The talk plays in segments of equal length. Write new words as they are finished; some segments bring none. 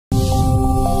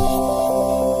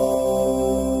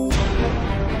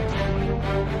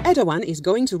Erdogan is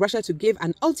going to Russia to give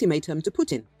an ultimatum to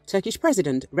Putin. Turkish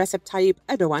President Recep Tayyip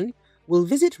Erdogan will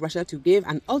visit Russia to give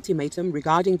an ultimatum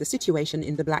regarding the situation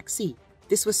in the Black Sea.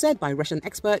 This was said by Russian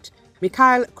expert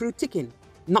Mikhail Krutikin.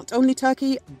 Not only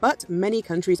Turkey, but many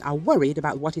countries are worried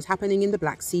about what is happening in the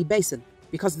Black Sea basin,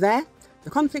 because there, the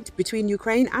conflict between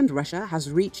Ukraine and Russia has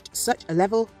reached such a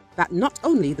level that not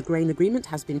only the grain agreement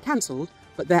has been cancelled,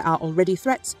 but there are already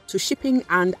threats to shipping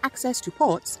and access to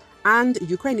ports, and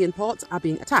Ukrainian ports are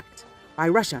being attacked by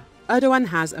Russia. Erdogan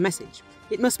has a message.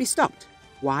 It must be stopped.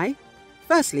 Why?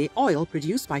 Firstly, oil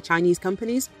produced by Chinese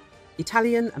companies,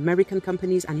 Italian, American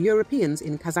companies and Europeans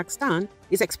in Kazakhstan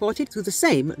is exported to the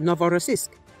same Novorossiysk,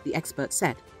 the expert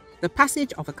said. The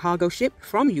passage of a cargo ship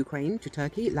from Ukraine to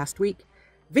Turkey last week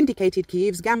vindicated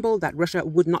Kyiv's gamble that Russia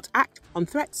would not act on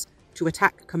threats to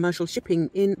attack commercial shipping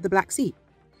in the Black Sea.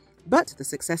 But the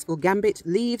successful gambit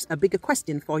leaves a bigger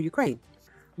question for Ukraine.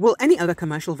 Will any other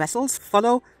commercial vessels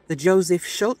follow the Joseph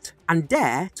Schultz and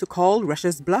dare to call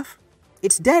Russia's bluff?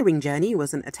 Its daring journey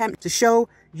was an attempt to show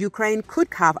Ukraine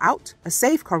could carve out a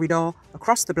safe corridor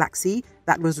across the Black Sea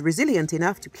that was resilient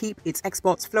enough to keep its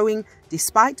exports flowing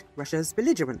despite Russia's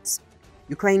belligerence.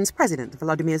 Ukraine's President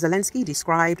Volodymyr Zelenski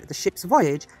described the ship's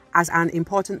voyage as an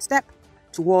important step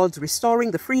towards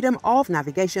restoring the freedom of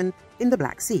navigation in the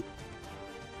Black Sea.